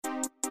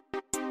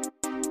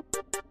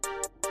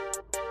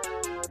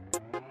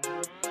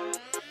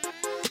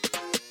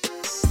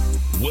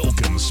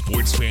Welcome,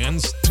 sports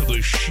fans, to the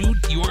Shoot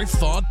Your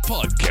Thought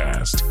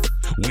podcast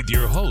with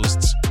your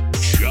hosts,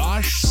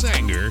 Josh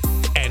Sanger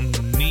and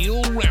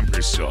Neil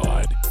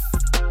Rampersad.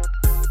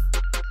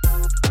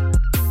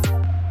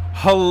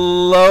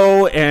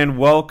 Hello and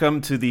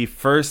welcome to the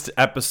first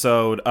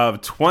episode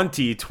of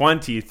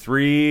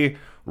 2023,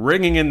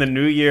 ringing in the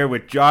new year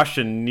with Josh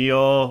and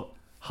Neil.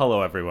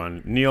 Hello,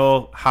 everyone.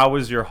 Neil, how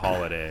was your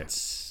holiday?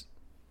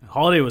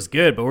 Holiday was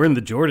good, but we're in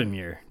the Jordan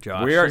year,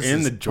 Josh. We are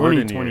in the Jordan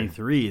year.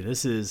 2023.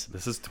 This is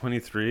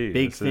 23.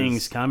 Big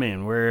things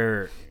coming.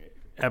 We're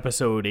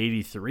episode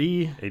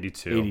 83.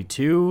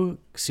 82.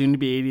 Soon to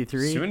be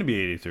 83. Soon to be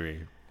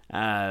 83.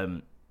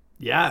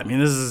 Yeah, I mean,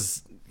 this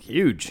is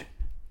huge.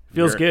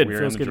 Feels good.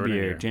 Feels good to be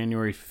here.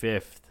 January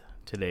 5th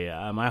today.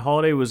 My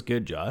holiday was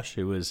good, Josh.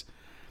 It was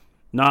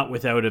not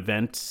without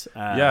events.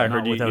 I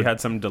heard you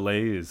had some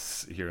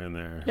delays here and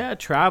there. Yeah,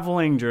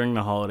 traveling during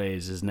the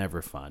holidays is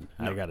never fun,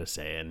 I gotta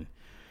say. And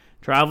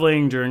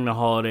traveling during the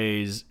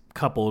holidays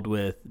coupled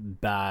with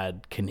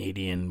bad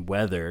Canadian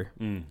weather,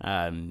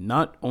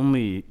 not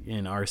only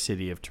in our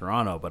city of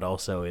Toronto, but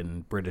also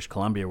in British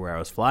Columbia where I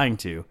was flying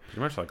to.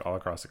 Pretty much like all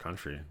across the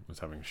country was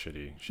having shitty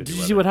Did weather.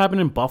 you see what happened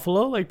in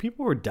Buffalo? Like,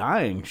 people were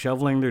dying,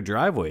 shoveling their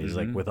driveways,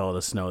 like with all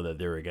the snow that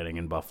they were getting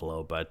in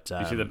Buffalo. But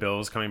you see the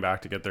Bills coming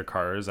back to get their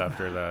cars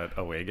after that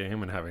away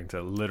game and having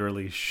to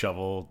literally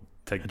shovel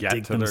to get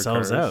dig to their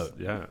themselves cars. out.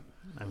 Yeah.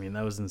 I mean,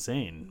 that was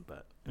insane.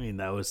 But I mean,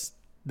 that was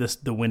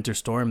the winter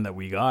storm that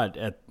we got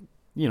at.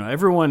 You know,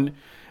 everyone,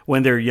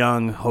 when they're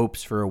young,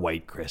 hopes for a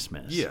white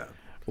Christmas. Yeah.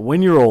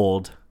 When you're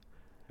old,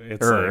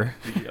 It's older.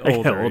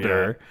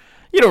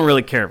 you don't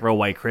really care for a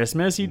white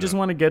Christmas. You just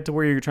want to get to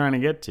where you're trying to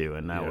get to.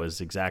 And that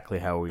was exactly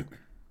how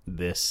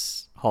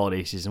this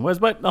holiday season was.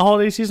 But the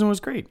holiday season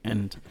was great.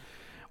 And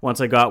once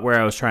I got where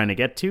I was trying to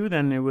get to,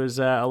 then it was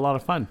a lot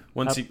of fun.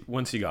 Once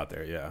you got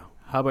there, yeah.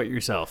 How about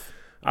yourself?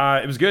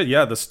 It was good.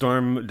 Yeah, the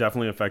storm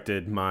definitely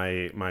affected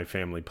my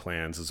family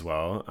plans as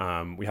well.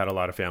 We had a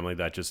lot of family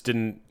that just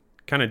didn't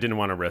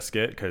want to risk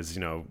it because,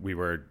 you know,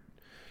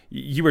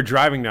 you were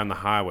driving down the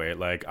highway.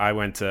 Like,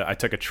 I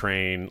took a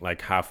train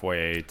like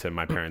halfway to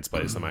my parents'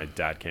 place and my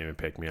dad came and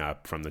picked me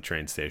up from the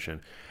train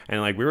station. And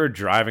like, we were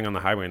driving on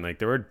the highway and like,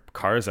 there were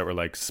cars that were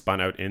like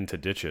spun out into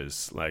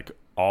ditches, like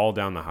all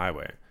down the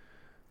highway.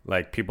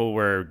 Like, people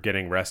were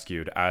getting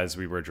rescued as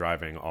we were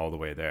driving all the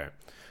way there.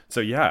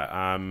 So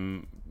yeah,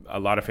 a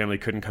lot of family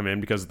couldn't come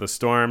in because of the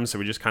storm. So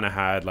we just kind of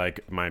had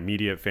like my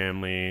immediate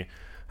family,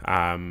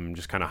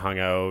 just kind of hung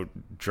out,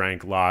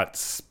 drank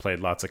lots, played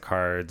lots of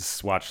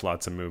cards, watched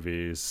lots of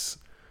movies.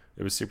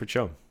 It was super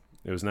chill.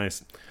 It was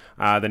nice.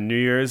 The New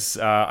Year's,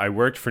 I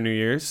worked for New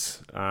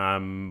Year's,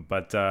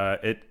 but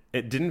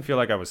it didn't feel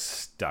like I was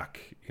stuck.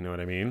 You know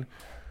what I mean?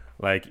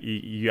 Like,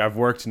 I've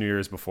worked New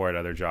Year's before at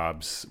other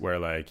jobs where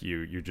like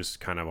you just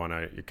kind of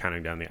you're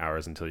counting down the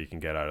hours until you can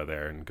get out of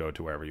there and go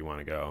to wherever you want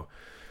to go.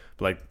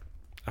 But like,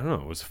 I don't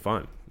know, it was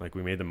fun. Like,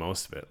 we made the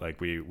most of it.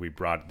 Like, we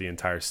brought the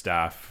entire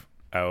staff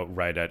out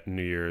right at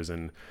New Year's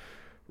and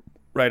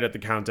right at the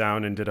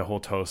countdown and did a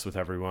whole toast with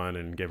everyone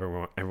and gave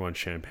everyone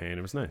champagne.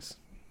 It was nice.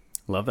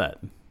 Love that.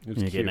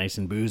 You get nice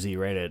and boozy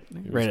right at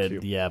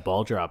the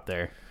ball drop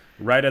there.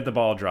 Right at the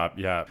ball drop,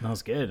 yeah. That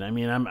was good. I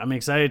mean, I'm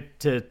excited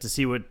to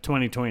see what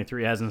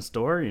 2023 has in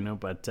store, you know,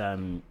 but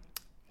a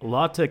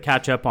lot to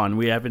catch up on.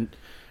 We haven't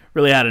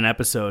really had an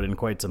episode in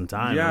quite some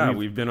time. Yeah,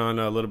 we've been on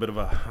a little bit of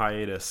a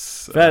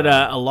hiatus. We've had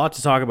a lot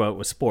to talk about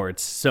with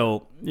sports.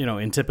 So, you know,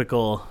 in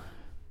typical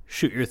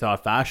Shoot Your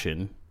Thought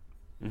fashion,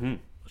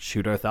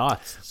 shoot our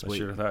thoughts.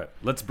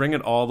 Let's bring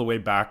it all the way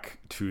back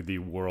to the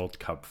World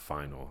Cup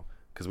final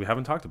because we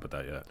haven't talked about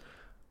that yet.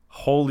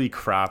 Holy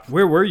crap.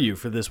 Where were you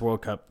for this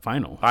World Cup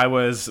final? I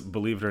was,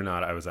 believe it or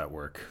not, I was at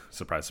work.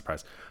 Surprise,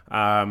 surprise.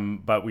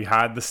 But we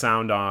had the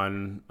sound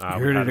on. You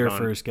heard it here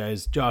first,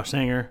 guys. Josh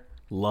Sanger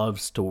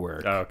loves to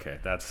work. Okay,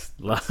 that's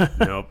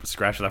nope,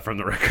 scratch that from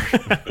the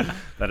record.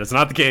 That is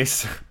not the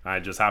case. I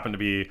just happened to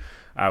be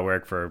at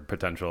work for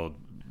potential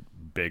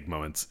big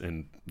moments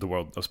in the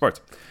world of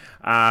sports.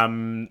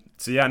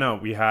 So yeah, no,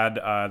 we had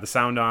the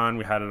sound on.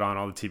 We had it on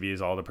all the TVs,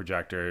 all the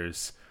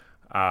projectors.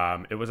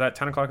 It was at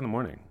 10 o'clock in the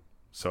morning.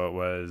 So it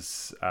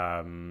was,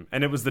 and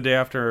it was the day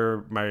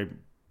after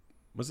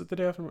was it the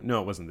day after?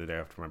 No, it wasn't the day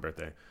after my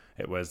birthday.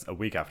 It was a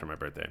week after my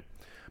birthday.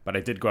 But I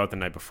did go out the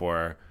night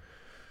before.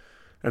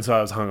 And so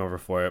I was hungover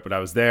for it. But I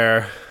was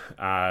there.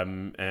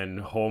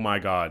 And oh my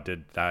God,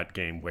 did that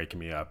game wake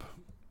me up.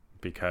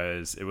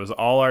 Because it was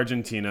all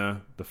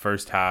Argentina, the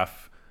first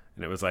half.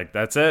 And it was like,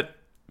 that's it.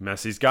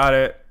 Messi's got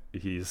it.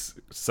 He's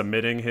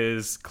submitting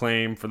his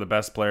claim for the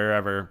best player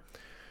ever.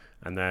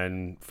 And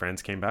then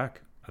France came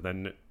back. And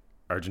then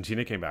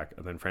Argentina came back.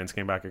 And then France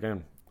came back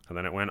again. And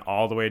then it went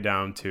all the way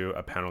down to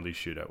a penalty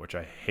shootout, which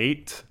I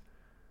hate.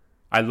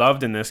 I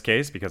loved in this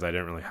case because I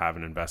didn't really have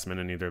an investment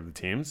in either of the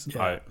teams.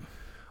 Yeah.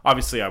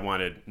 Obviously, I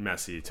wanted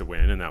Messi to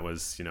win, and that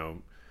was, you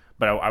know,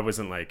 but I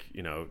wasn't like,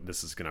 you know,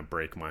 this is gonna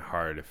break my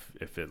heart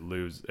if they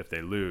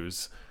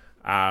lose.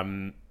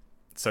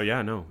 So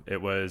yeah, no,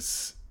 it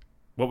was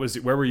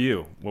Where were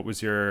you? What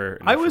was your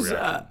I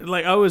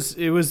was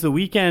it was the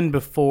weekend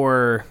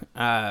before.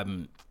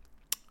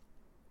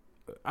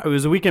 It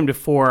was a weekend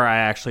before I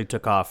actually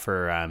took off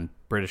for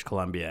British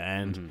Columbia,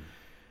 and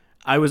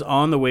I was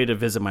on the way to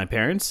visit my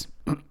parents,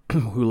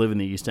 who live in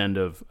the east end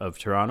of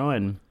Toronto,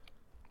 and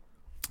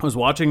I was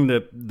watching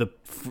the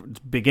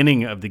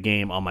beginning of the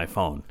game on my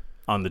phone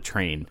on the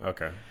train.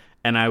 Okay.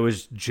 And I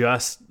was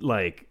just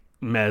like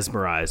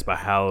mesmerized by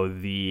how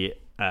the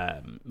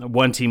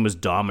one team was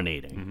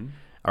dominating.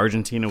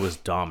 Argentina was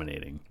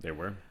dominating. They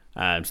were.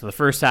 So the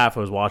first half I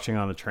was watching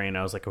on the train.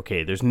 I was like,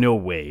 okay, there's no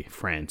way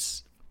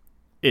France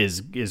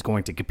is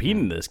going to compete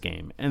in this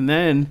game. And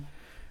then,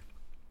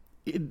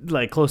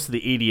 like close to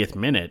the 80th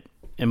minute,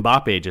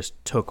 Mbappe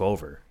just took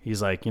over.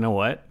 He's like, you know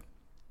what?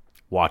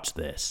 Watch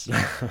this.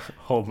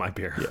 Hold my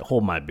beer. Yeah,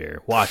 hold my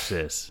beer. Watch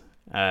this.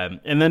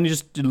 And then he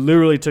just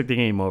literally took the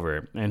game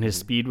over. And his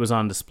speed was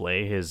on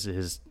display. His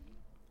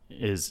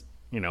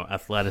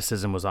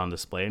athleticism was on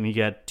display. And he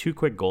got 2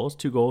 quick goals.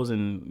 2 goals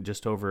in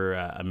just over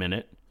a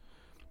minute,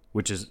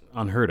 which is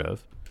unheard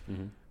of,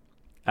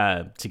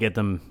 to get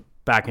them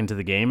back into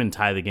the game and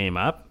tie the game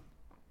up.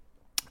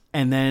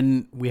 And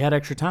then we had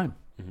extra time.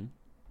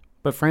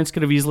 But France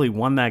could have easily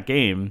won that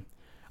game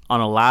on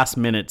a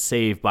last-minute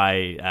save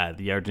by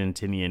the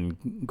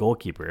Argentinian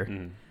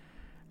goalkeeper,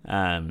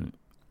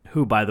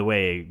 who, by the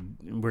way,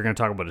 we're going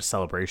to talk about his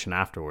celebration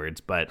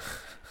afterwards, but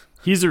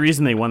he's the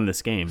reason they won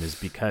this game is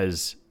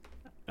because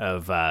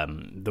of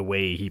the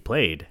way he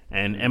played.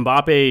 And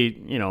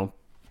Mbappe,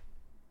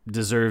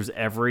 deserves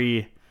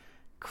every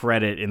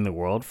credit in the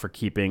world for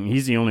keeping.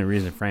 He's the only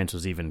reason France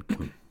was even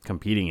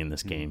competing in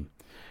this game,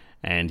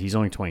 and he's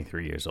only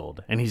 23 years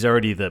old, and he's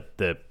already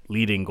the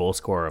leading goal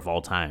scorer of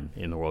all time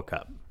in the World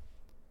Cup,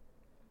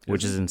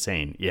 which is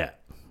insane. Yeah,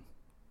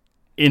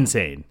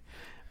 insane.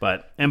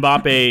 But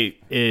Mbappe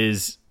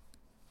is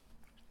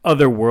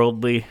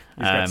otherworldly.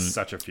 He's got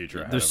such a future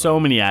ahead There's of so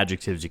him. many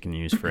adjectives you can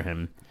use for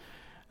him.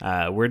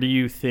 Where do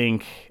you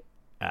think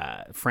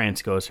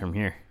France goes from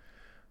here?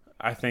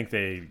 I think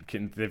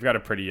they've got a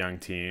pretty young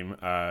team.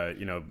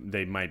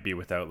 They might be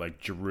without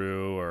like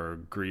Giroud or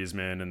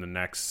Griezmann in the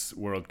next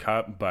World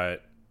Cup,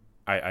 but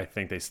I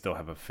think they still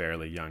have a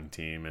fairly young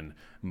team, and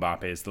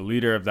Mbappe is the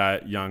leader of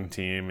that young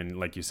team. And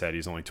like you said,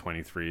 he's only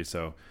 23,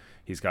 so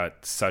he's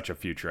got such a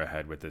future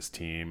ahead with this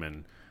team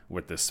and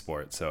with this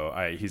sport. So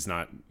he's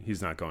not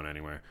going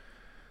anywhere.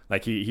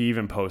 Like he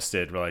even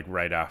posted like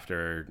right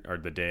after or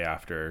the day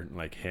after,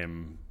 like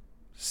him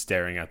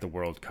staring at the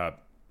World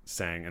Cup,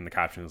 saying, and the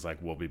caption is like,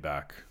 "We'll be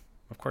back."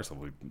 Of course,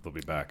 they'll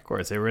be back. Of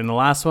course, they were in the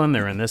last one.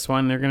 They're in this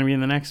one. They're going to be in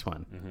the next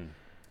one.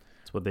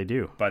 That's what they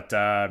do. But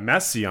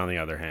Messi, on the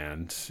other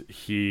hand,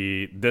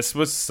 this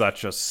was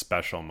such a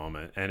special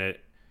moment, and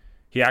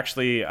he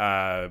actually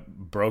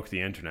broke the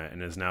internet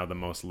and is now the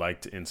most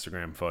liked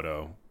Instagram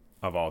photo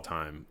of all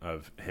time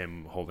of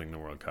him holding the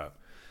World Cup.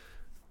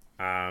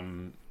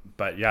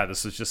 But yeah,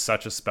 this was just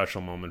such a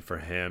special moment for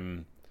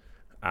him,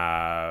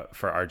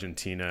 for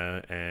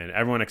Argentina, and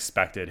everyone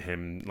expected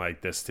him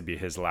like this to be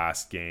his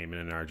last game in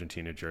an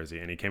Argentina jersey,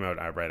 and he came out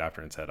right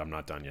after and said, "I'm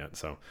not done yet."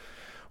 So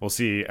we'll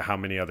see how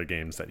many other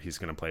games that he's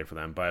going to play for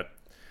them. But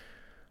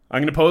I'm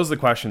going to pose the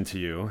question to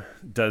you: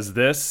 does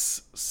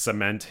this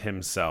cement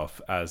himself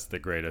as the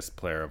greatest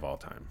player of all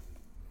time?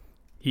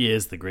 He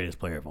is the greatest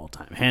player of all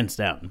time, hands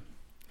down.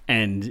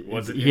 And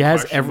Was it he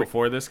has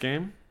before this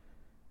game,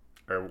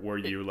 or were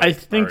you like? I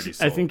think already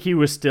sold? I think he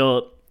was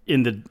still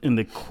in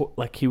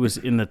the he was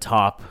in the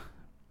top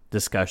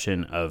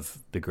discussion of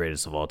the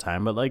greatest of all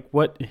time. But like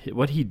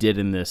what he did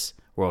in this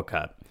World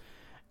Cup,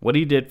 what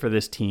he did for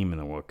this team in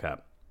the World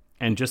Cup,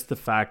 and just the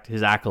fact,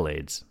 his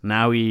accolades.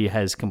 Now he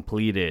has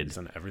completed. He's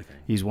done everything.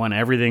 He's won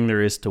everything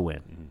there is to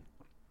win.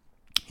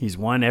 He's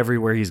won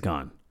everywhere he's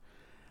gone.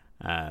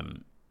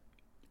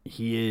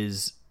 He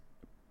has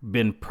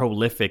been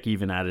prolific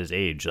even at his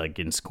age, like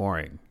in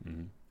scoring.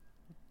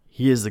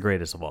 He is the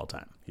greatest of all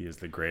time. He is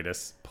the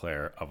greatest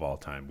player of all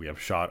time. We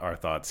have shot our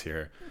thoughts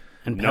here.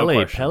 And No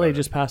question Pele about it.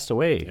 just passed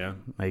away. Yeah.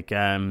 Like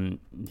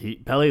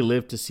Pele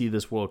lived to see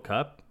this World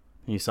Cup.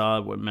 He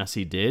saw what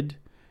Messi did.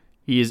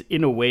 He is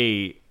in a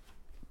way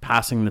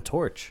passing the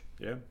torch.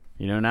 Yeah.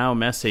 Now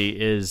Messi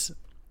is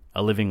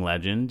a living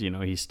legend.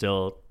 He's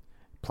still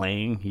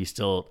playing. He's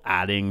still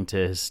adding to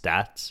his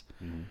stats.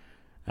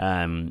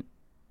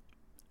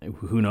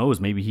 Who knows?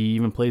 Maybe he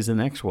even plays the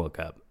next World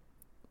Cup.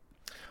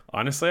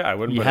 Honestly, I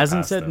wouldn't. He put it hasn't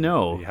past said him.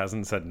 no. He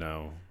hasn't said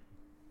no.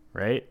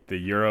 Right? The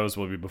Euros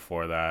will be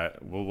before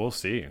that. We'll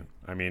see.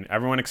 I mean,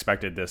 everyone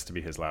expected this to be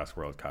his last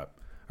World Cup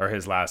or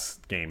his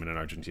last game in an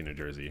Argentina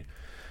jersey,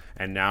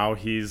 and now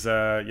he's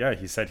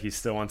he said he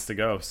still wants to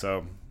go.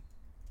 So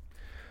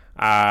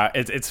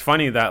it's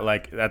funny that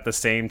like at the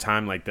same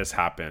time like this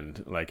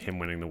happened, like him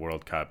winning the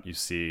World Cup, you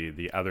see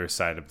the other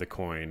side of the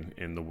coin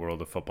in the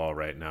world of football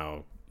right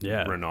now.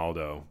 Yeah.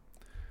 Ronaldo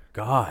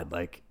God,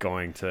 like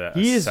going to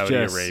He a is Saudi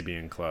just-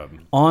 Arabian club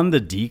on the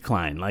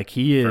decline. Like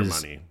he for is.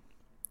 money.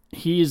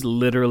 He is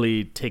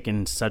literally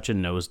taken such a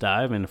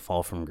nosedive and a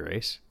fall from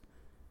grace.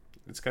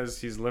 It's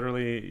because he's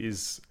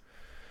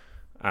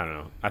I don't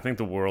know. I think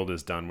the world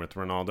is done with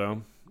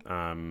Ronaldo.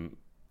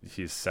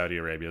 He's Saudi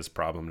Arabia's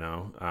problem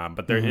now.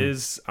 But there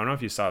is, I don't know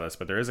if you saw this,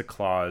 but there is a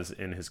clause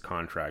in his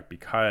contract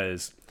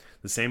because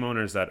the same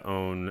owners that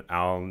own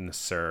Al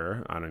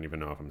Nassr, I don't even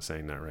know if I'm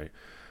saying that right,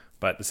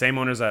 but the same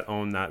owners that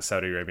own that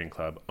Saudi Arabian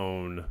club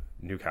own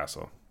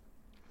Newcastle.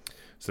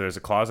 So there's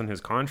a clause in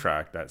his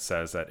contract that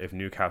says that if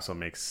Newcastle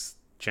makes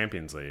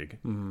Champions League,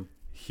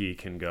 he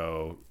can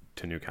go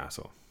to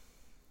Newcastle.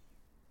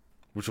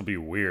 Which will be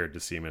weird to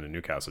see him in a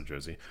Newcastle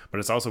jersey, but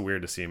it's also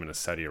weird to see him in a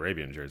Saudi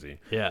Arabian jersey.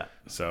 Yeah.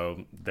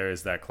 So there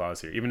is that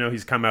clause here. Even though he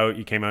came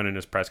out in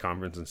his press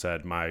conference and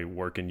said, "My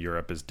work in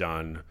Europe is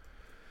done."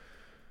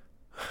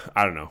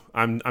 I don't know.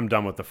 I'm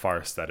done with the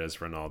farce that is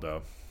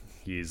Ronaldo.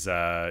 He's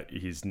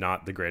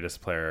not the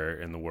greatest player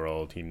in the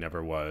world. He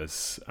never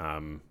was.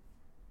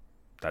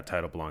 That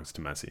title belongs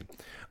to Messi.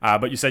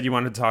 But you said you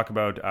wanted to talk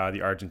about the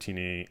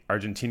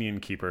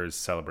Argentinian keeper's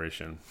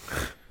celebration.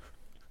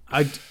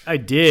 I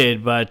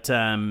did, but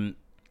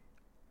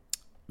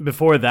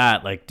before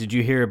that, like, did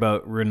you hear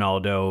about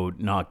Ronaldo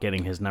not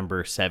getting his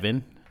number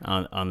 7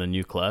 on the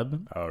new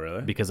club? Oh,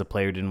 really? Because a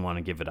player didn't want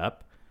to give it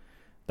up.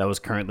 That was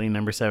currently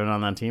number 7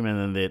 on that team,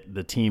 and then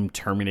the team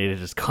terminated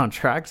his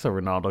contract so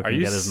Ronaldo can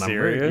get his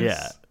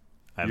serious?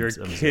 number. Yeah,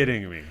 I'm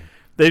kidding me.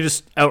 They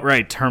just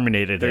outright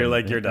terminated him. They're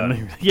like, "You're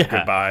done. Yeah,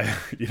 goodbye.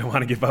 You don't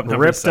want to give up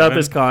number ripped 7? up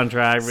his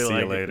contract. See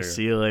you later.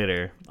 See you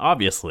later.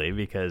 Obviously,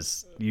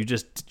 because you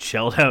just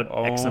shelled out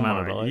X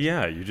amount of dollars.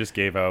 Yeah, you just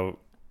gave out.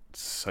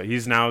 So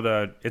he's now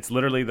it's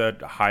literally the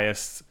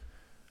highest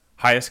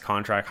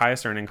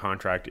earning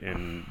contract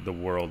in the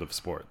world of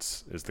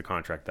sports is the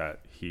contract that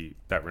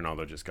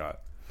Ronaldo just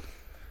got.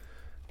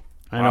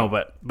 I know,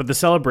 but the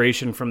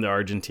celebration from the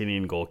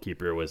Argentinian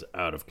goalkeeper was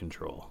out of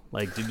control.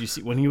 Like, did you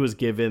see when he was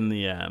given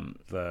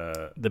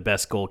the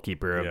best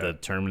goalkeeper of the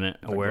tournament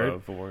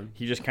award?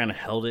 He just kind of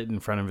held it in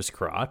front of his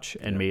crotch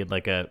and made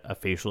like a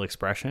facial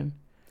expression.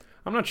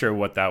 I'm not sure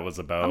what that was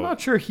about. I'm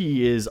not sure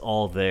he is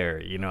all there.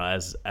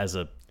 As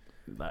a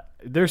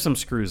there's some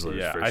screws loose.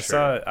 Yeah, for I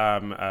sure.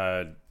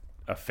 saw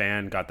a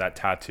fan got that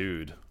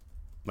tattooed.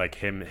 Like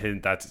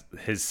that's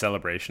his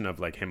celebration of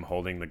like him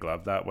holding the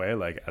glove that way,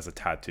 like as a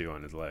tattoo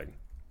on his leg.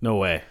 No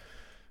way.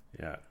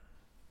 Yeah.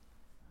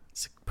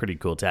 It's a pretty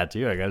cool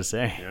tattoo, I gotta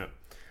say. Yeah.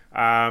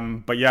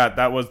 But yeah,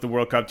 that was the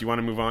World Cup. Do you want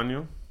to move on,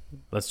 Neil?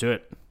 Let's do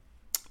it.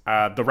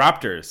 The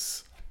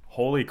Raptors.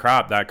 Holy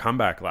crap, that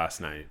comeback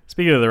last night.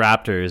 Speaking of the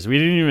Raptors, we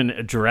didn't even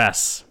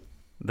address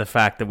the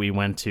fact that we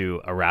went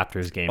to a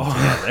Raptors game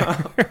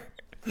together.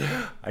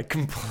 I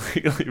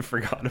completely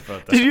forgot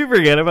about that. Did you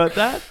forget about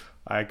that?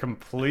 I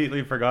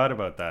completely forgot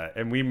about that.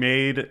 And we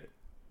made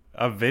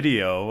a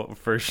video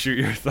for Shoot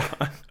Your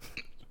Thought.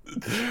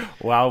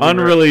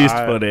 Unreleased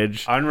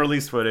footage.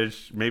 Unreleased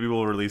footage. Maybe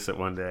we'll release it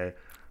one day.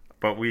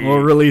 But we'll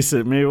release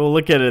it. Maybe we'll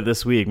look at it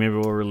this week. Maybe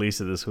we'll release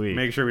it this week.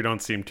 Make sure we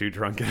don't seem too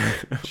drunk.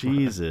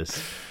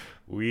 Jesus.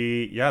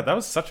 That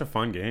was such a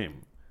fun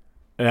game.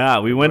 Yeah,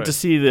 we went to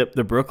see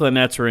the Brooklyn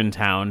Nets were in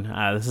town.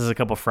 This is a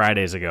couple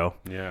Fridays ago.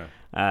 Yeah.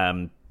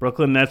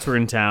 Brooklyn Nets were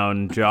in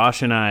town.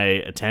 Josh and I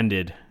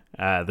attended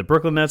the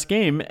Brooklyn Nets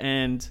game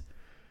and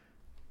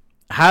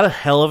had a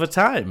hell of a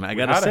time. I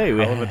gotta say,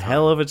 we had a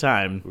hell of a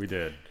time. We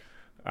did.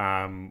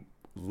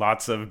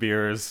 Lots of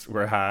beers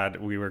were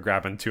had. We were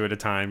grabbing 2 at a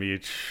time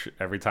each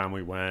every time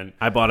we went.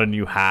 I bought a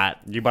new hat.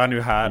 You bought a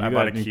new hat. I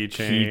bought a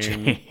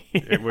keychain.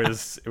 It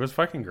was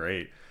fucking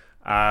great.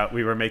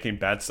 We were making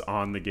bets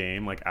on the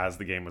game, like as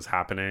the game was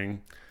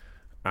happening.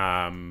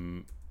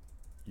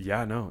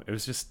 Yeah, no, it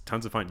was just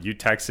tons of fun. You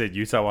texted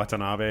Yuta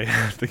Watanabe.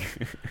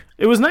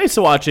 It was nice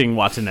watching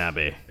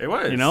Watanabe. It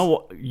was.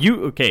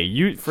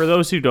 You for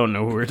those who don't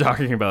know who we're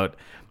talking about,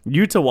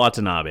 Yuta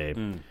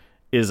Watanabe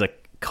is a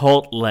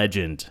cult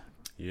legend.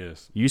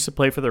 Yes. Used to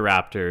play for the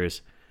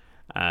Raptors.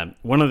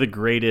 One of the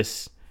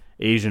greatest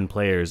Asian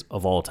players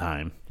of all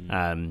time.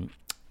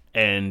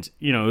 And,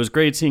 it was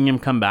great seeing him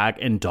come back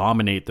and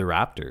dominate the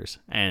Raptors.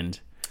 And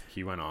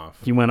he went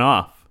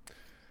off.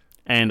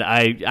 And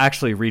I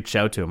actually reached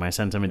out to him. I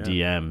sent him a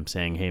DM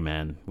saying, "Hey,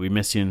 man, we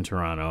miss you in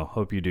Toronto.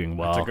 Hope you're doing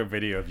well." I took a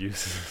video of you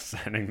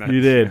sending that.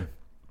 You did.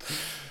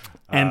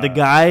 And the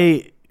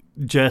guy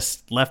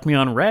just left me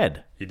on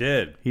red. He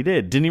did.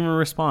 Didn't even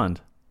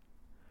respond.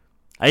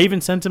 I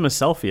even sent him a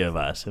selfie of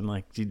us, and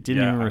he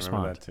didn't even respond.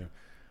 I remember that too.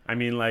 I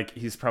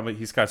mean,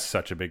 he's got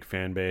such a big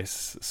fan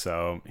base,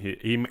 so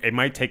it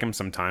might take him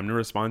some time to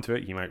respond to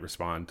it. He might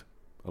respond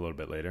a little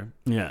bit later.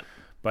 Yeah.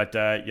 But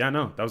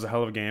that was a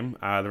hell of a game.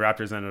 The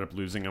Raptors ended up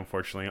losing,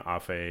 unfortunately,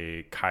 off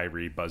a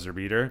Kyrie buzzer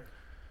beater.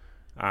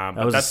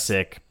 That was a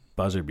sick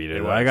buzzer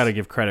beater. I got to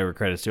give credit where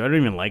credit's due. I don't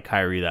even like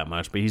Kyrie that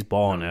much, but he's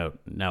balling out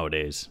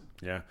nowadays.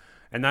 Yeah,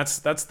 and that's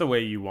the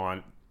way you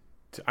want.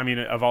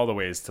 Of all the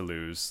ways to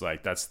lose,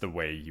 that's the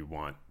way you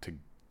want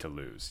to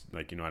lose.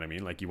 You know what I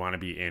mean? You want to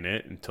be in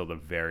it until the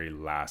very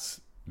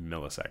last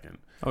millisecond.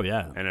 Oh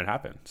yeah, and it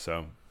happened.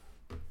 So.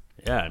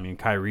 Yeah,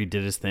 Kyrie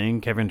did his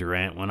thing. Kevin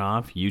Durant went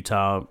off.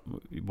 Yuta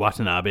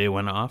Watanabe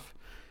went off.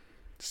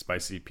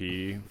 Spicy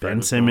P. Fred Ben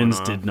was Simmons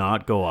going did off.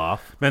 not go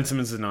off. Ben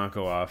Simmons did not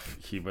go off.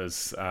 It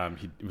was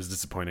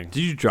disappointing.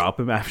 Did you drop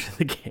him after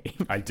the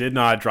game? I did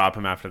not drop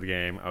him after the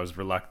game. I was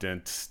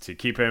reluctant to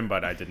keep him,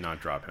 but I did not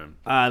drop him.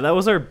 That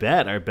was our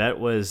bet. Our bet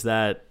was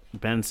that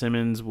Ben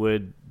Simmons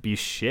would be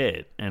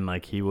shit, and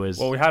like he was.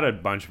 Well, we had a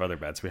bunch of other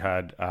bets. We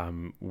had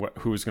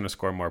who was going to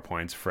score more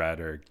points, Fred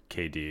or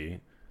KD.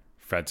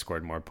 Fred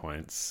scored more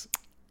points.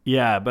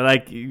 Yeah, but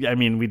like, I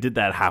mean, we did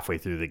that halfway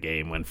through the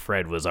game when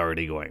Fred was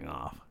already going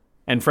off.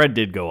 And Fred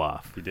did go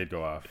off. He did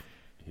go off.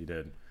 He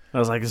did. I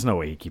was like, there's no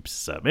way he keeps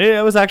this up.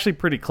 It was actually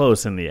pretty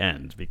close in the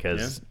end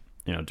because,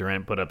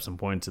 Durant put up some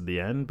points at the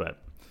end.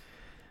 But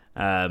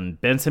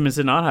Ben Simmons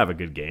did not have a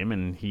good game,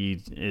 and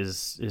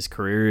his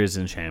career is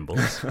in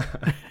shambles.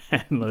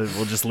 And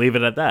we'll just leave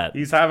it at that.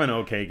 He's having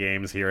okay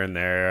games here and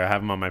there. I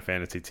have him on my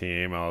fantasy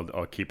team.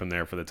 I'll keep him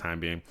there for the time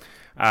being.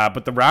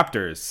 But the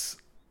Raptors...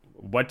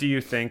 What do you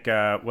think?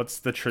 What's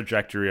the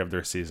trajectory of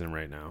their season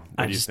right now?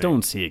 I just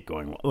don't see it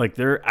going well. Like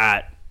they're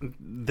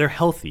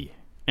healthy,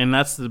 and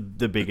that's the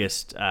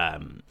biggest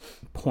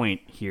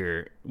point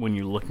here when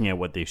you're looking at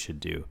what they should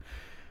do.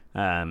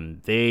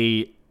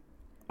 They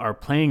are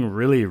playing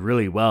really,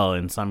 really well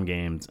in some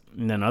games,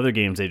 and then other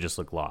games they just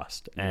look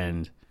lost.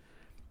 And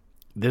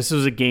this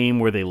was a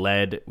game where they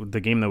led the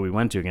game that we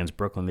went to against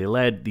Brooklyn. They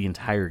led the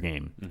entire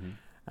game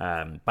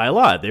by a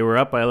lot. They were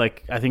up by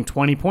I think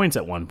 20 points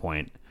at one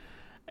point.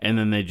 And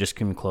then they just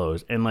couldn't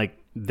close. And,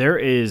 there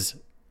is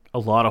a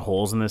lot of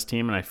holes in this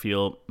team, and I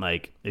feel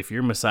like if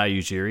you're Masai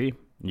Ujiri,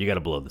 you got to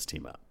blow this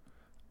team up.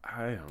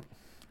 I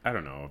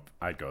don't know if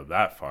I'd go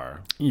that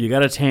far. You got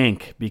to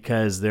tank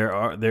because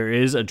there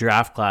is a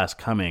draft class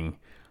coming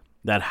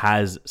that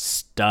has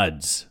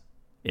studs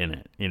in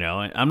it.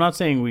 I'm not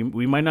saying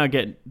we might not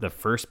get the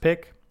first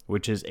pick,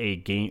 which is a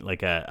game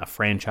a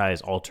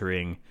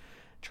franchise-altering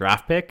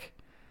draft pick.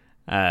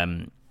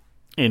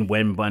 In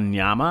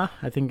Wembanyama,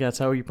 I think that's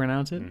how you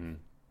pronounce it.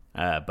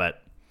 Mm-hmm.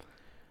 But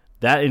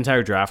that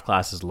entire draft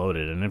class is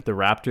loaded. And if the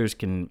Raptors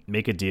can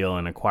make a deal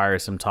and acquire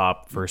some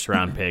top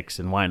first-round picks,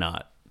 and why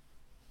not?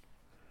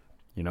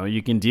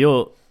 You can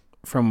deal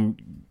from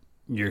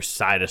your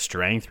side of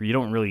strength. You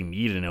don't really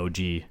need an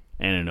OG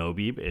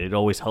Anunoby. It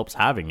always helps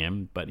having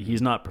him, but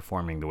he's not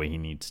performing the way he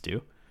needs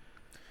to.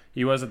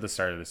 He was at the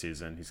start of the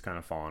season. He's kind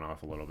of fallen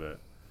off a little bit.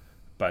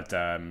 But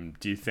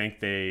do you think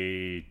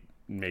they...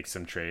 make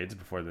some trades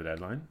before the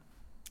deadline?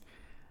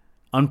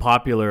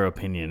 Unpopular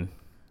opinion.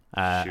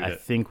 I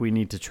think we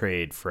need to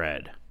trade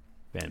Fred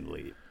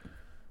VanVleet.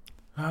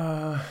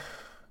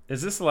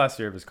 Is this the last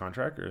year of his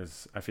contract, or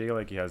I feel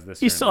like he has this?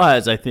 He still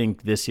has, I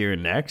think, this year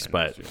and next,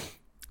 but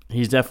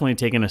he's definitely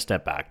taken a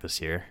step back this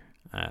year.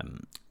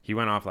 He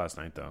went off last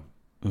night, though.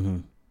 Mm-hmm.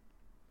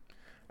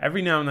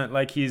 Every now and then,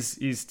 I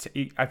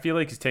feel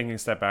like he's taking a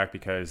step back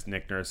because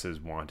Nick Nurse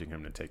is wanting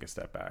him to take a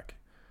step back.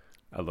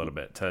 A little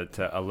bit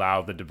to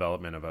allow the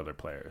development of other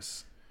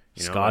players.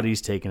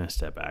 Scotty's taken a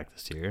step back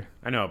this year.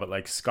 I know,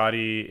 but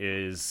Scotty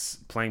is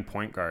playing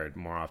point guard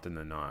more often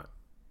than not,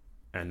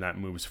 and that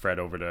moves Fred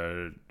over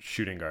to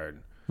shooting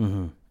guard,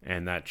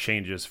 and that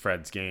changes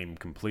Fred's game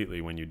completely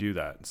when you do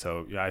that.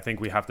 So yeah, I think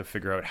we have to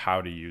figure out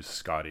how to use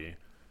Scotty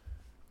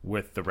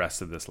with the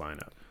rest of this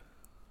lineup.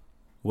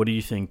 What do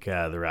you think the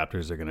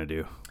Raptors are going to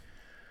do?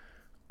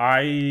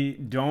 I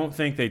don't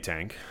think they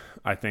tank.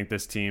 I think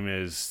this team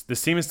is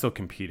still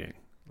competing.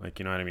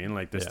 You know what I mean?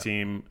 This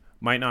team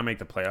might not make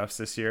the playoffs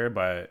this year,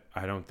 but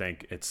I don't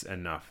think it's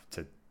enough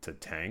to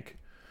tank.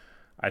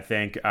 I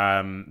think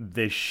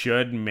they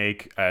should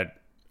make a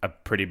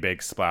pretty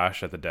big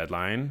splash at the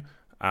deadline.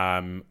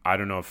 I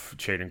don't know if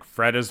trading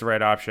Fred is the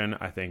right option.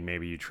 I think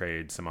maybe you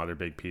trade some other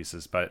big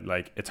pieces, but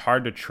it's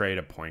hard to trade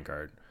a point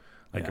guard.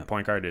 Your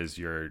point guard is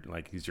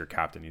he's your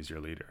captain, he's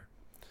your leader.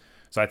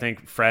 So I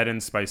think Fred and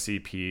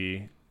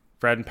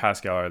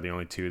Pascal are the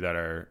only two that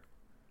are...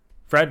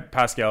 Fred,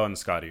 Pascal, and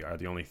Scotty are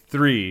the only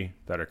three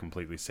that are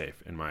completely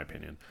safe, in my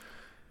opinion.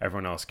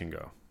 Everyone else can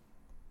go.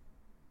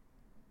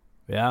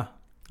 Yeah.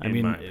 I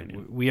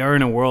mean, we are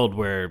in a world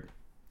where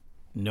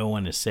no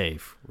one is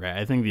safe, right?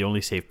 I think the only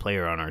safe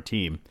player on our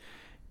team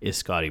is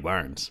Scotty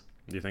Barnes.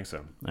 Do you think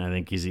so? I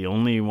think he's the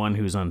only one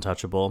who's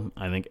untouchable.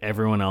 I think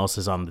everyone else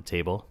is on the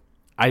table.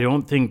 I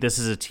don't think this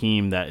is a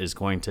team that is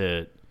going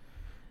to...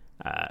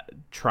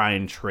 try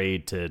and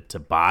trade to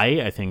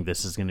buy. I think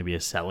this is going to be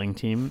a selling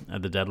team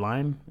at the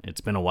deadline.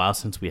 It's been a while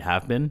since we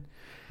have been.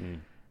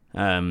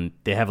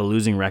 They have a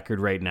losing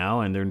record right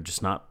now, and they're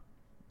just not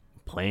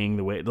playing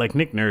the way...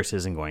 Nick Nurse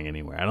isn't going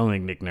anywhere. I don't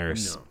think Nick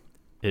Nurse...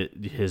 No.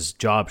 His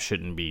job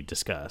shouldn't be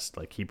discussed.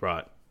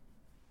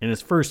 In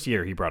his first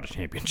year, he brought a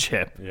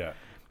championship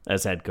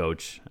as head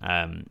coach.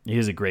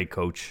 He's a great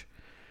coach.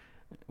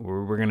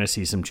 We're going to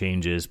see some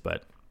changes,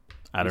 but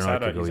I don't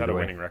know. He's had a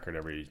winning record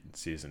every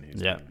season.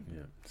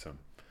 So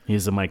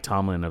he's the Mike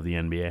Tomlin of the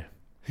NBA.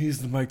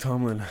 He's the Mike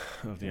Tomlin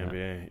of the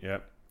NBA.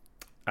 Yep.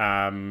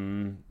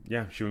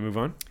 Should we move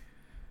on?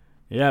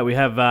 Yeah, we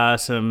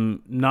have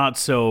some not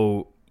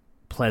so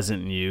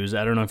pleasant news.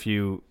 I don't know if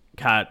you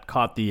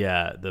caught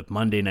the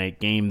Monday night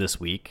game this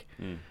week.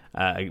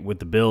 with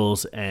the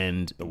Bills,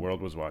 and The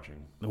world was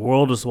watching. the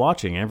world was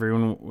watching.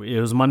 Everyone, it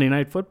was Monday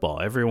Night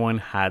Football. Everyone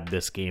had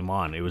this game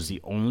on. It was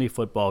the only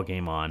football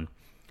game on.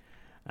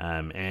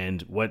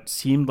 And what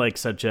seemed like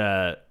such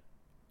a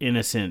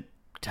innocent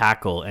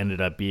tackle ended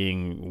up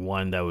being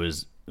one that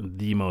was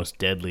the most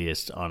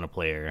deadliest on a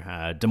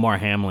player. Damar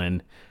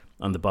Hamlin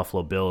on the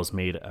Buffalo Bills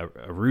made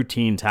a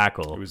routine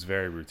tackle. It was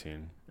very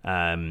routine.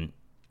 And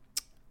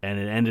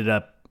it ended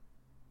up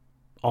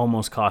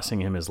almost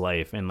costing him his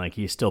life, and like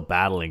he's still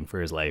battling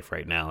for his life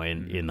right now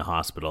in the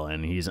hospital,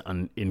 and he's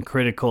in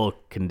critical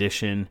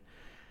condition.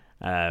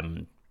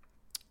 And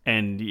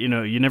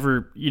you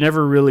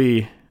never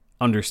really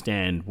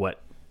understand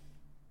what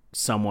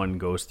someone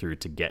goes through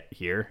to get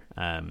here.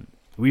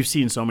 We've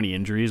seen so many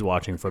injuries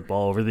watching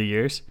football over the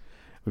years.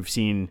 We've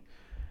seen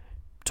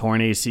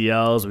torn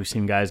ACLs. We've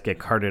seen guys get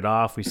carted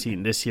off. We've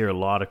seen this year a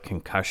lot of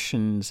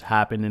concussions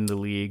happen in the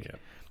league. Yep.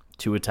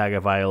 Tua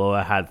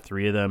Tagovailoa had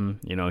 3 of them.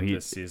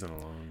 This season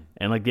alone.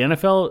 And like the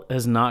NFL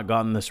has not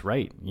gotten this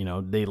right.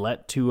 They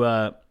let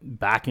Tua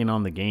back in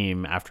on the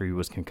game after he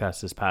was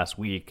concussed this past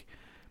week.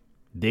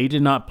 They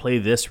did not play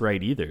this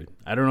right either.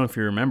 I don't know if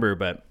you remember,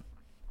 but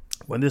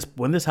when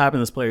this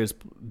happened,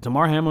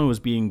 Damar Hamlin was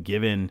being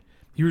given.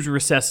 He was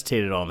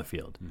resuscitated on the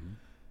field. Mm-hmm.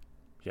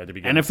 He had to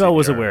be given NFL CPR.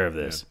 was aware of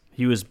this.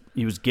 Yeah.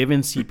 He was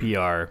given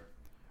CPR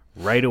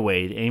right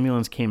away. The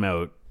ambulance came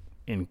out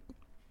in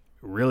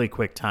really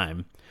quick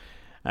time.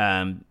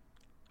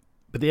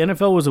 But the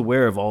NFL was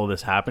aware of all of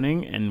this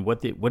happening, and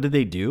what did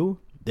they do?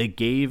 They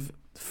gave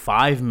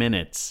 5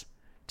 minutes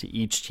to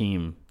each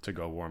team to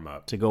go warm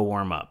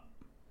up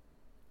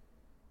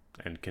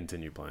and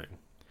continue playing.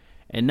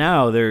 And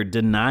now they're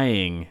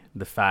denying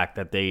the fact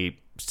that they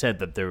said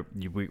that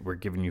we're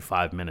giving you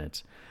 5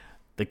 minutes.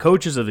 The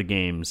coaches of the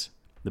games,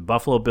 the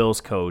Buffalo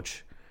Bills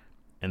coach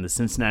and the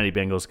Cincinnati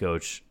Bengals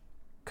coach,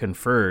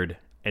 conferred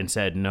and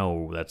said,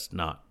 no, that's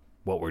not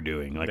what we're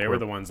doing. Like, they were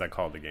the ones that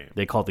called the game.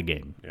 They called the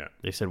game. Yeah.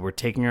 They said, we're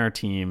taking our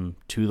team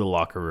to the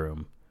locker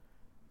room,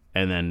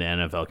 and then the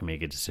NFL can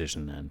make a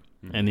decision then.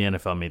 Mm-hmm. And the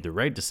NFL made the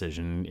right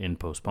decision in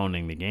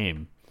postponing the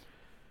game.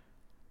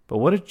 But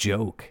what a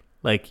joke.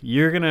 Like,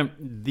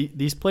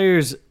 these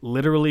players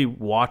literally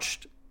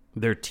watched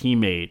their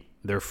teammate,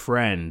 their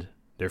friend,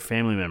 their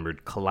family member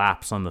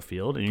collapse on the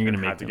field, and you're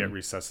going to make them get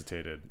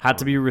resuscitated. Had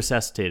to be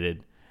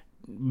resuscitated.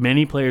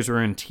 Many players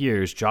were in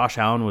tears. Josh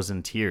Allen was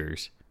in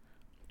tears.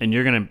 And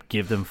you're going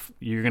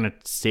to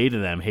say to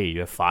them, hey, you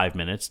have 5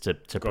 minutes to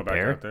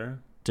prepare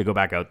to go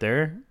back out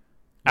there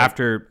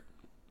after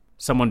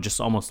someone just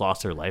almost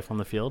lost their life on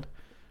the field.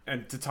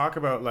 And to talk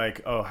about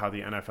how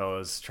the NFL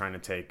is trying to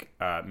take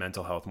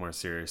mental health more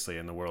seriously,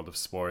 and the world of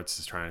sports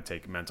is trying to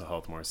take mental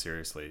health more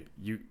seriously.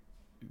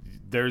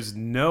 There's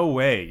no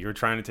way you're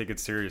trying to take it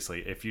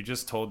seriously if you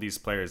just told these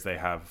players they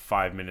have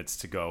 5 minutes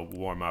to go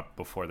warm up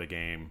before the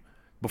game,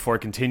 before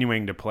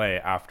continuing to play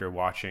after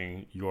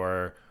watching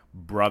your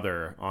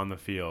brother on the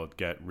field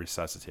get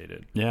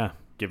resuscitated. Yeah.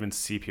 Given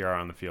CPR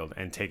on the field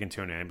and taken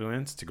to an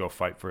ambulance to go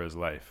fight for his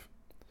life.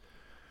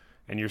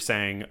 And you're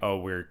saying,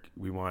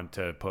 we want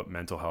to put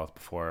mental health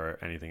before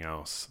anything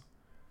else.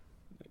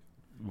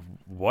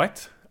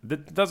 What?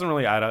 That doesn't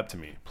really add up to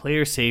me.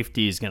 Player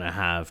safety is going to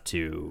have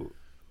to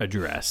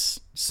address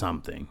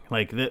something.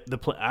 Like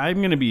I'm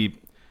going to be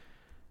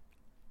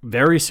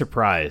very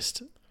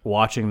surprised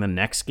watching the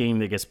next game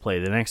that gets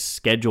played. The next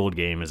scheduled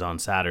game is on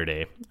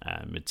Saturday.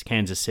 It's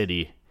Kansas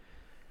City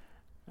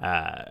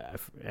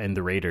and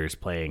the Raiders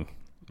playing.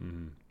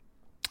 Mm-hmm.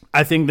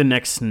 I think the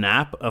next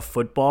snap of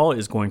football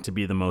is going to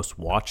be the most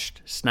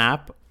watched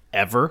snap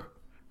ever.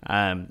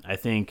 I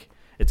think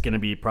it's going to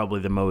be probably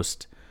the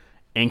most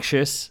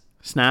anxious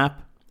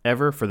snap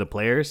ever for the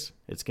players.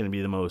 It's going to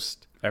be the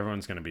most...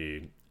 Everyone's going to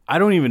be... I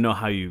don't even know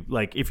how you...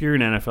 if you're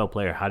an NFL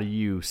player, how do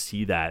you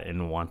see that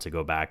and want to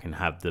go back and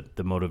have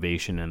the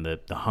motivation and the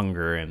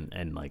hunger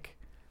and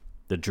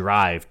the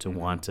drive to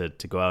want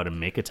to go out and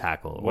make a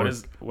tackle or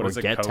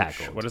get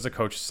tackled? What does a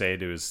coach say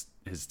to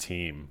his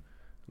team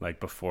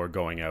before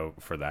going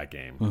out for that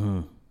game?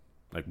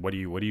 Mm-hmm. What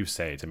do you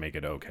say to make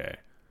it okay?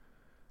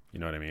 You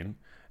know what I mean?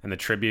 And the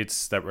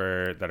tributes that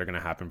are going to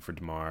happen for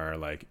Damar,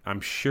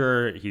 I'm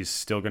sure he's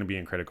still going to be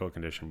in critical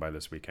condition by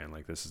this weekend.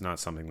 This is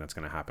not something that's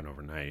going to happen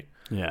overnight.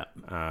 Yeah.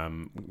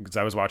 Because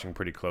I was watching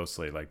pretty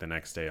closely, the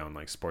next day on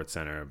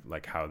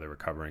SportsCenter, how they were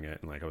covering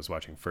it, and I was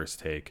watching First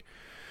Take,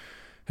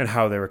 and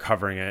how they were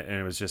covering it, and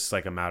it was just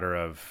a matter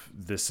of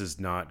this is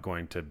not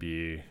going to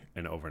be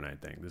an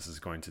overnight thing. This is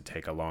going to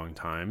take a long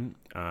time,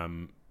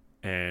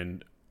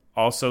 and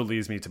also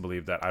leads me to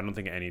believe that I don't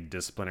think any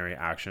disciplinary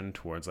action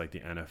towards the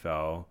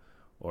NFL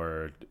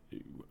or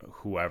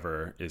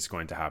whoever is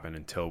going to happen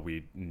until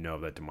we know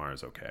that Damar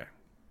is okay.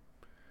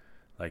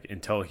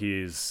 Until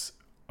he's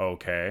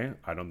okay,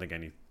 I don't think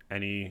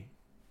any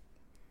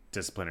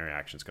disciplinary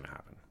action is going to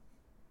happen.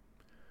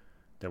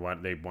 They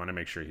want to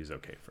make sure he's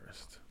okay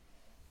first.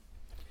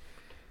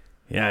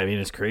 Yeah, I mean,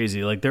 it's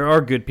crazy. There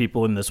are good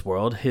people in this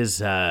world. His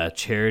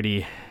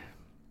charity...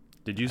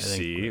 Did you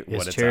see what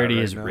his it's charity at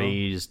right is now?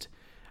 Raised?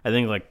 I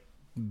think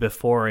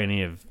before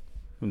any of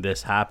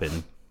this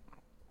happened,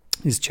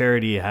 His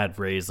charity had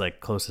raised like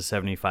close to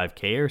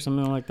 $75K or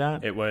something like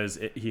that.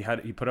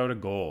 He put out a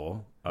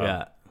goal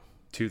of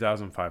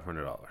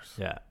 $2,500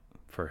 Yeah.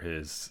 for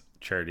his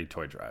charity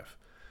toy drive.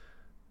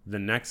 The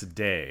next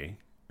day,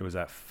 it was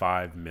at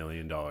 $5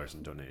 million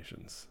in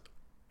donations,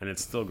 and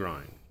it's still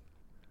growing.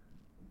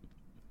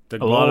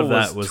 A lot of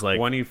that was like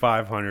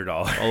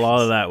 $2,500. A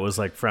lot of that was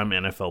like from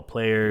NFL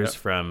players,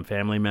 Yep. from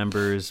family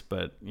members,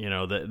 but the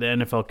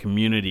NFL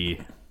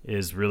community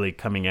is really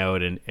coming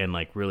out and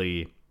like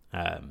really,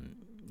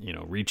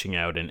 reaching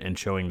out and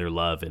showing their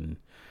love. And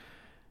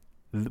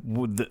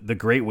the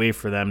great way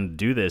for them to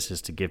do this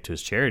is to give to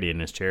his charity, and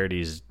his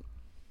charity's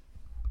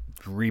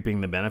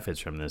reaping the benefits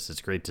from this.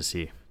 It's great to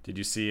see. Did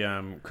you see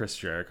Chris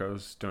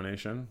Jericho's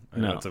donation? I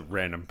No. know it's a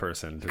random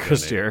person.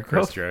 Chris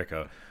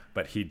Jericho.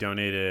 But he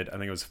donated, I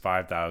think it was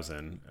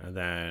 $5,000, and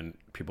then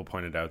people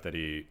pointed out that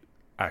he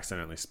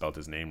accidentally spelled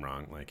his name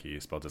wrong. Like he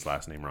spelled his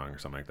last name wrong or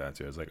something like that.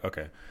 So I was like,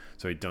 okay.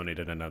 So he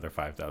donated another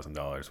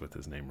 $5,000 with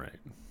his name right.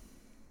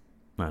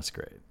 That's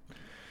great.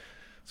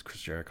 It's Chris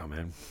Jericho,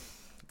 man.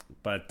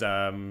 But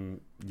a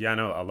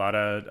lot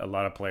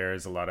of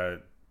players, a lot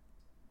of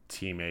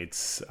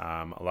teammates,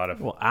 a lot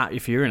of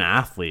if you're an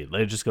athlete,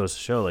 it just goes to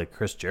show, like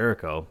Chris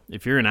Jericho,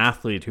 if you're an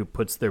athlete who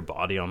puts their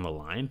body on the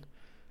line,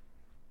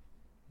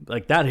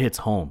 like that hits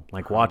home.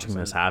 Like 100%. Watching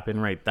this happen,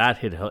 right? That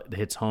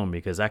hits home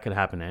because that could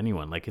happen to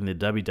anyone. Like in the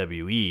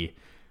WWE,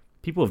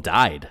 people have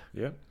died.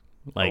 Yeah.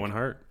 Like Owen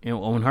Hart.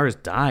 Owen Hart's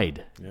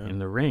died in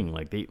the ring.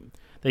 Like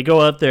they go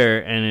out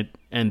there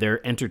and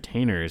they're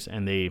entertainers,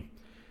 and they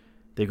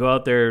go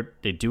out there,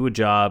 they do a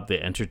job, they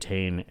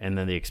entertain, and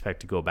then they expect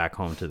to go back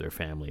home to their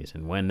families.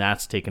 And when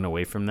that's taken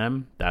away from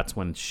them, that's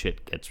when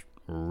shit gets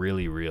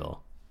really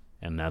real.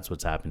 And that's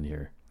what's happened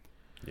here.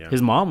 Yeah.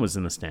 His mom was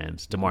in the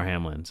stands, Damar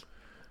Hamlin's.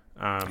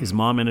 His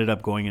mom ended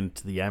up going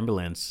into the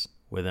ambulance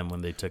with him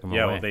when they took him away.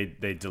 Yeah, well,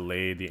 they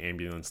delayed the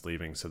ambulance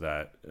leaving so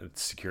that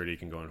security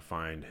can go and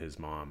find his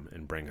mom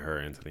and bring her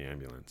into the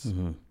ambulance.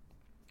 Mm-hmm.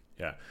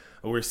 Yeah.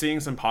 Well, we're seeing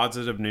some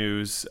positive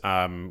news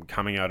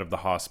coming out of the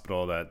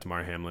hospital that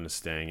Damar Hamlin is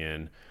staying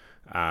in,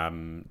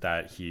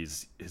 that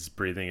his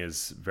breathing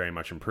is very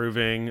much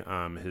improving.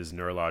 His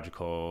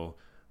neurological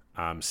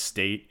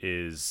state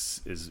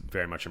is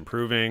very much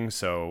improving.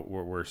 So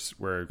we're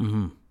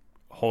mm-hmm.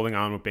 holding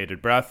on with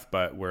bated breath,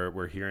 but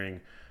we're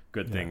hearing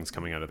good things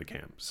coming out of the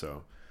camp.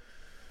 So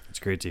it's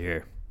great to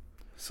hear.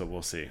 So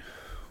we'll see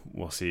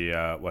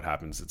what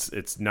happens.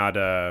 It's not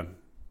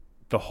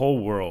the whole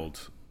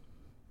world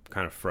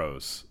kind of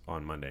froze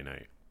on Monday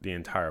night. The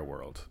entire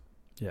world.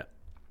 Yeah.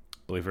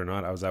 Believe it or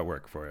not, I was at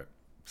work for it.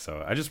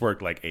 So I just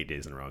worked like 8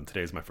 days in a row, and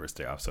today's my first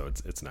day off, so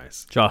it's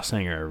nice. Josh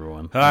Sanger,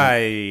 everyone.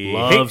 I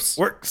loves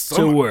hate work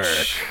so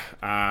much.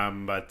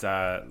 Work. But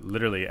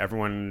literally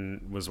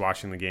everyone was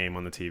watching the game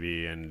on the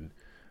TV, and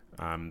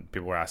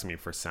people were asking me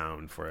for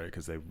sound for it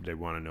because they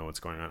want to know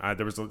what's going on.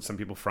 There was some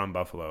people from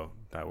Buffalo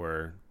that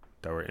were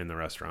in the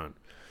restaurant,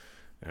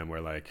 and were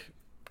like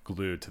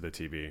glued to the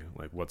TV,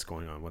 like what's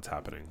going on, what's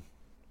happening.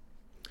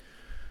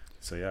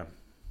 So yeah.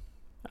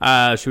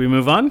 Should we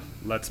move on?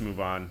 Let's move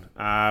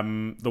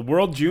on. The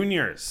World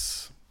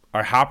Juniors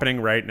are happening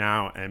right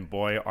now, and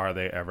boy, are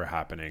they ever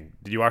happening.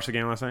 Did you watch the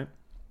game last night?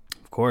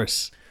 Of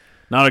course.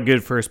 Not a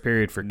good first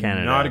period for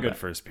Canada. Not a good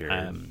first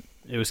period.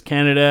 It was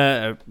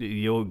Canada,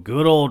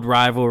 good old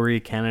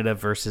rivalry, Canada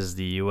versus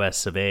the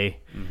US of A.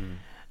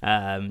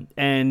 Mm-hmm.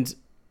 And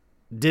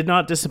did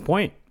not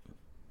disappoint.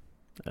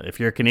 If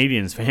you're a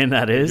Canadians fan,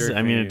 that is.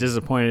 I mean, it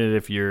disappointed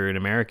if you're an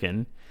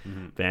American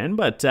fan,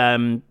 but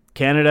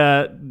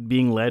Canada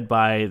being led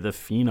by the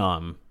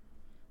phenom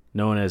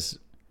known as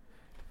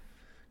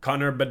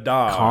Connor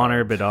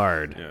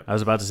Bedard. Yeah. I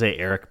was about to say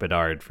Eric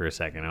Bedard for a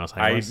second. I was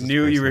like, I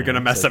knew you were going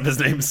to mess up his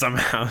name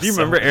somehow. Do you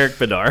remember Eric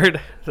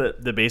Bedard,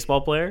 the baseball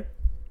player?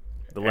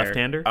 The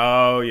left-hander?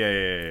 Oh,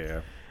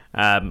 yeah.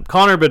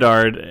 Connor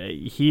Bedard,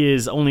 he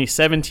is only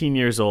 17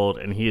 years old,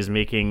 and he is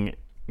making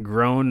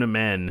grown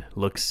men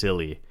look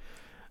silly.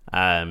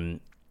 Taking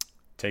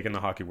the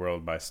hockey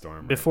world by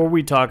storm. Before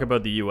we talk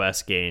about the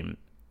U.S. game,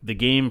 the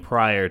game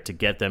prior to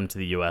get them to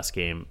the U.S.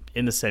 game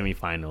in the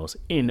semifinals,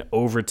 in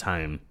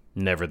overtime,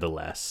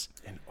 nevertheless.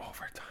 In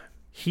overtime.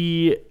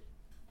 He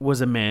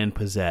was a man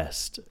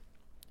possessed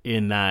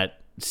in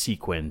that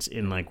sequence,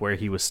 in like where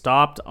he was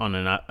stopped on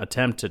an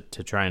attempt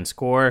to try and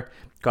score,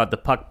 got the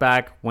puck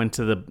back, went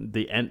to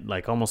the end,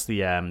 like almost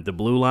the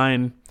blue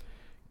line,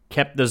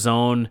 kept the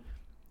zone,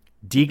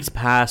 deked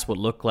past what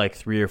looked like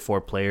 3 or 4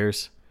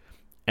 players,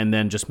 and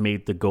then just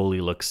made the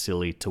goalie look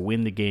silly to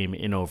win the game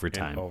in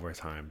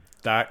overtime.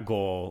 That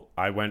goal,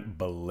 I went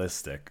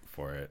ballistic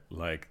for it.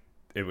 Like,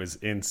 it was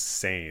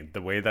insane.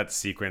 The way that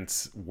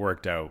sequence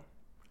worked out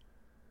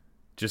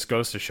just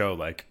goes to show,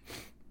 like,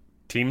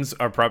 teams in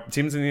the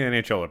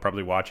NHL are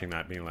probably watching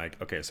that being like,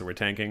 okay, so we're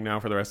tanking now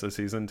for the rest of the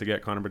season to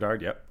get Connor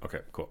Bedard? Yep. Okay,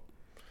 cool.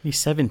 He's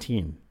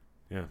 17.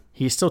 Yeah.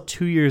 He's still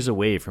 2 years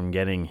away from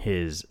getting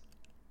his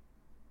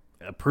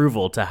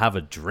approval to have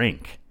a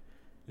drink.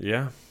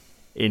 Yeah.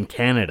 In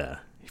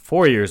Canada.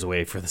 4 years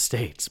away for the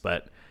States,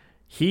 but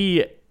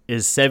he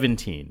is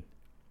 17.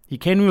 He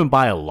can't even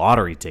buy a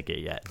lottery ticket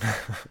yet.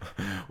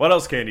 What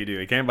else can he do?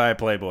 He can't buy a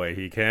Playboy.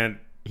 He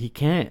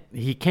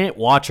can't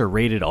watch a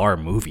rated R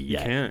movie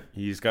yet. He can't.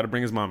 He's got to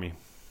bring his mommy.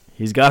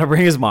 He's got to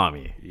bring his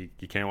mommy.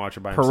 He can't watch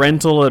her by himself.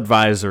 Parental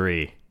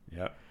advisory.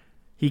 Yep.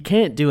 He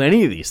can't do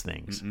any of these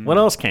things. What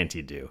else can't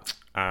he do?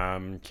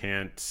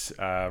 Can't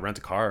rent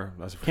a car.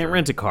 That's for Can't sure.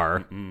 rent a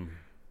car.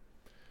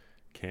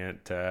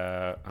 Can't.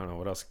 I don't know.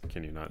 What else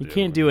can you not do? He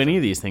can't do any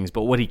of these things,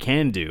 but what he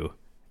can do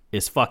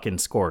is fucking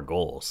score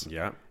goals.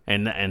 Yeah.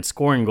 And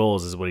scoring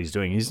goals is what he's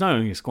doing. He's not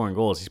only scoring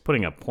goals, he's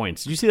putting up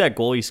points. Did you see that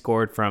goal he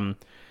scored from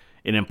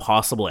an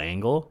impossible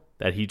angle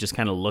that he just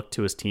kind of looked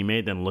to his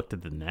teammate, then looked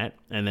at the net,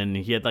 and then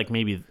he had like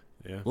maybe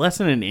less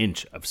than an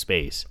inch of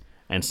space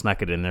and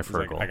snuck it in there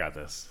for a goal. I got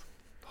this.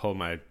 Hold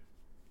my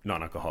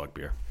non-alcoholic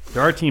beer.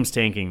 There are teams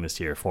tanking this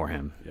year for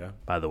him,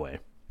 by the way.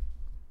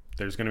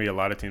 There's going to be a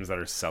lot of teams that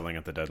are selling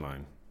at the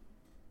deadline.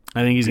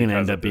 I think he's going to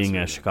end Because up of this being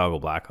a season. Chicago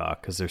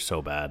Blackhawk because they're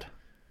so bad.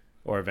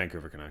 Or a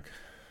Vancouver Canuck.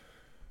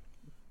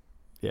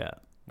 Yeah.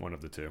 One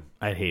of the two.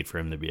 I'd hate for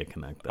him to be a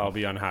Canuck, though. I'll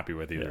be unhappy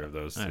with either of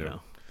those two. I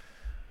know.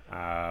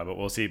 But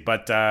we'll see.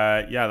 But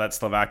that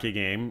Slovakia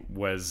game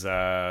was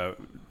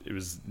it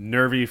was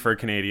nervy for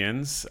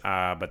Canadians,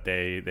 but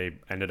they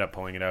ended up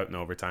pulling it out in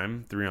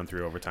overtime,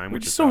 3-on-3 overtime. We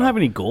just don't have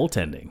any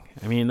goaltending.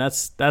 I mean,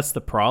 that's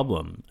the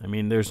problem. I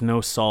mean, there's no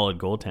solid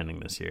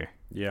goaltending this year.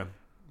 Yeah,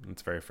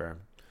 that's very fair.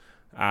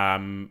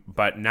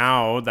 But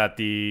now that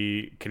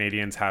the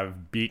Canadians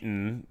have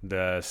beaten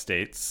the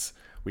States,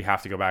 we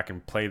have to go back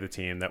and play the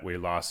team that we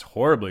lost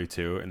horribly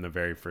to in the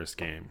very first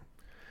game.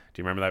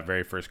 Do you remember that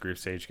very first group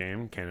stage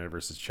game, Canada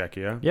versus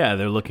Czechia? Yeah,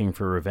 they're looking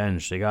for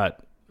revenge. They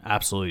got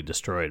absolutely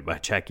destroyed by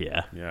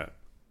Czechia. Yeah.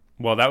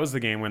 Well, that was the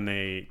game when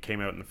they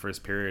came out in the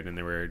first period and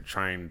they were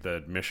trying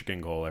the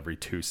Michigan goal every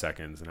 2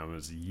 seconds. And I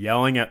was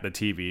yelling at the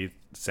TV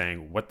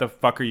saying, what the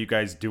fuck are you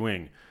guys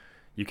doing?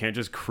 You can't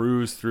just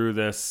cruise through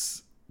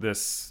this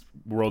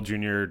World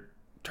Junior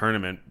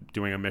tournament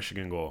doing a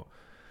Michigan goal.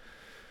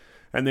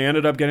 And they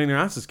ended up getting their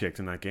asses kicked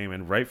in that game,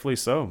 and rightfully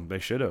so. They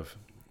should have.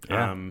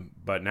 Yeah.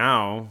 But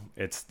now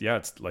it's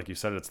like you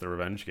said, it's the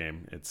revenge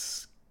game.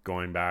 It's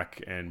going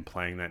back and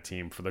playing that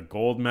team for the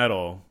gold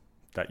medal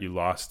that you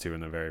lost to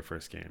in the very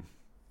first game.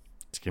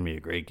 It's going to be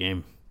a great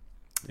game.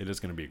 It is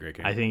going to be a great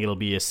game. I think it'll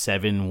be a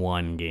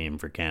 7-1 game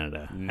for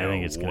Canada. I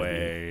think it's going to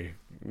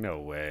be. No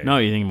way. No,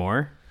 you think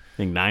more? You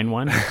think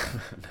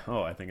 9-1?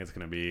 No, I think it's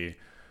going to be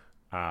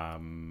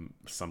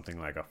something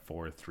like a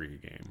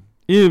 4-3 game.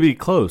 It'll be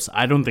close.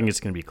 I don't think it's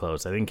going to be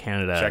close. I think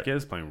Canada. Czechia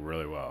is playing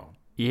really well.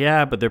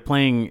 Yeah, but they've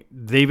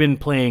been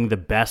playing the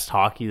best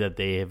hockey that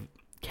they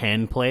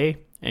can play,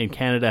 and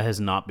Canada has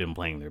not been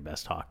playing their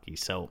best hockey.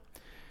 So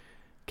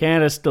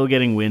Canada's still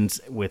getting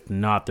wins with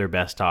not their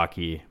best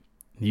hockey.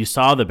 You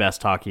saw the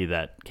best hockey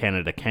that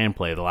Canada can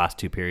play the last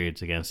 2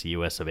 periods against the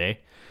US of A.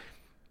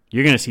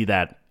 You're going to see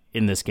that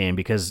in this game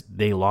because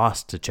they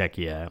lost to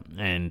Czechia,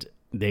 and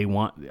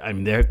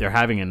they're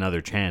having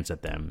another chance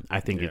at them. I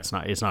think it's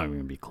not even going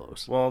to be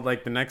close. Well,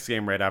 like the next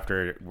game right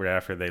after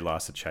they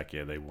lost to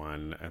Czechia, they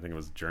won. I think it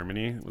was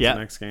Germany was the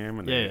next game,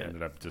 and they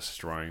ended up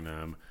destroying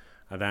them.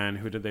 And then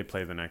who did they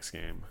play the next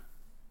game?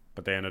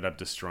 But they ended up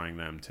destroying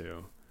them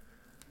too.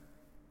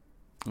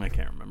 I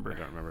can't remember. I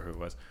don't remember who it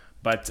was.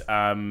 But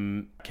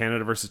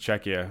Canada versus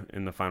Czechia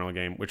in the final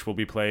game, which will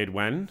be played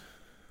when?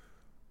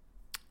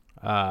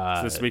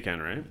 It's this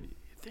weekend, right?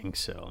 I think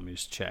so. Let me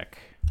just check.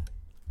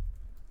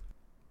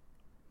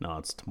 No,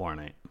 it's tomorrow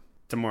night.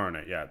 Tomorrow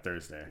night, yeah,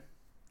 Thursday.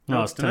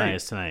 No, it's tonight.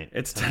 It's tonight.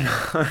 It's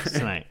tonight. It's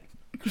tonight.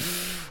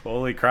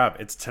 Holy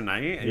crap, it's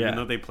tonight? Yeah. Even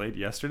though they played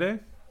yesterday?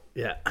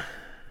 Yeah.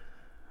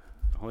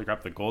 Holy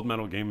crap, the gold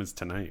medal game is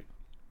tonight.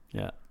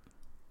 Yeah.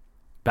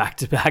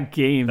 Back-to-back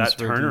games. That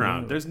for turnaround.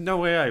 Canada. There's no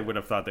way I would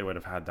have thought they would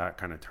have had that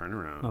kind of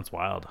turnaround. That's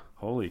wild.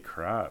 Holy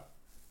crap.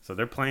 So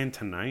they're playing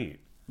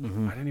tonight.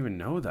 Mm-hmm. I didn't even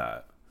know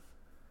that.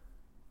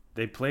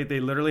 They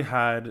literally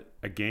had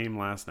a game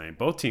last night.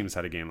 Both teams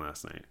had a game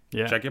last night.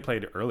 Yeah. Czechia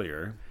played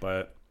earlier,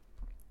 but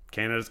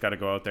Canada's got to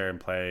go out there and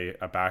play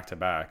a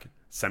back-to-back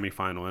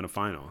semifinal and a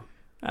final.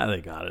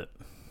 They got it.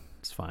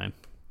 It's fine.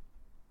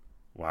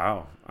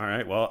 Wow. All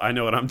right. Well, I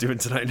know what I'm doing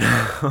tonight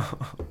now.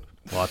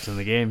 Watching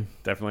the game.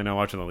 Definitely not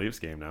watching the Leafs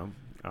game now.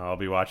 I'll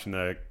be watching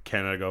the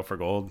Canada go for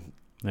gold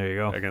There you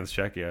go. against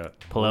Czechia.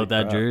 Pull out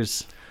that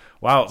jersey.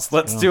 Wow, so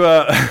let's do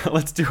a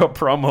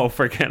promo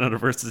for Canada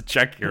versus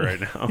Czechia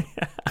right now,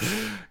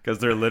 because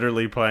they're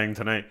literally playing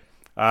tonight.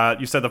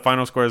 You said the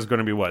final score is going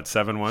to be what,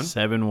 7-1?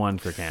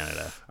 7-1 for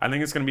Canada. I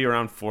think it's going to be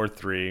around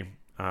 4-3.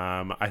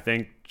 I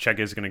think Czechia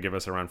is going to give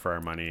us a run for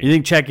our money. You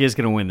think Czechia is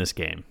going to win this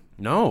game?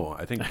 No,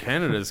 I think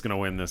Canada is going to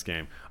win this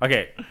game.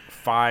 Okay,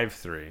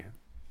 5-3.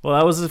 Well,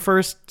 that was the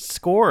first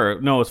score.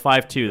 No, it was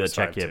 5-2 that was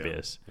Czechia 5-2.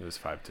 is. It was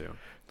 5-2.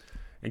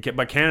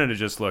 But Canada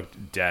just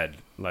looked dead.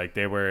 Like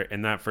they were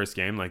in that first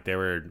game. Like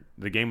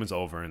the game was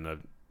over in the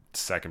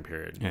second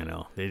period. I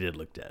know they did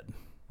look dead.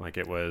 Like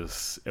it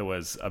was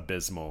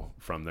abysmal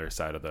from their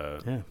side of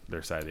the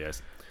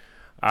ice.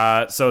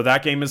 So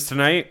that game is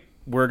tonight.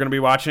 we're going to be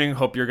watching.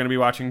 Hope you're going to be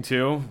watching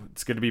too.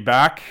 It's good to be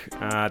back.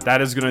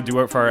 That is going to do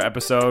it for our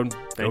episode.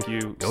 Thank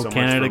you so much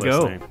for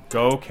listening.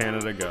 Go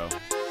Canada, go.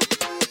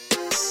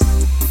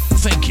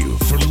 Thank you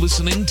for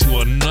listening to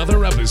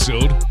another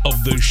episode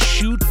of the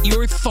Shoot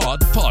Your Thought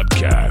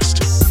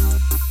podcast.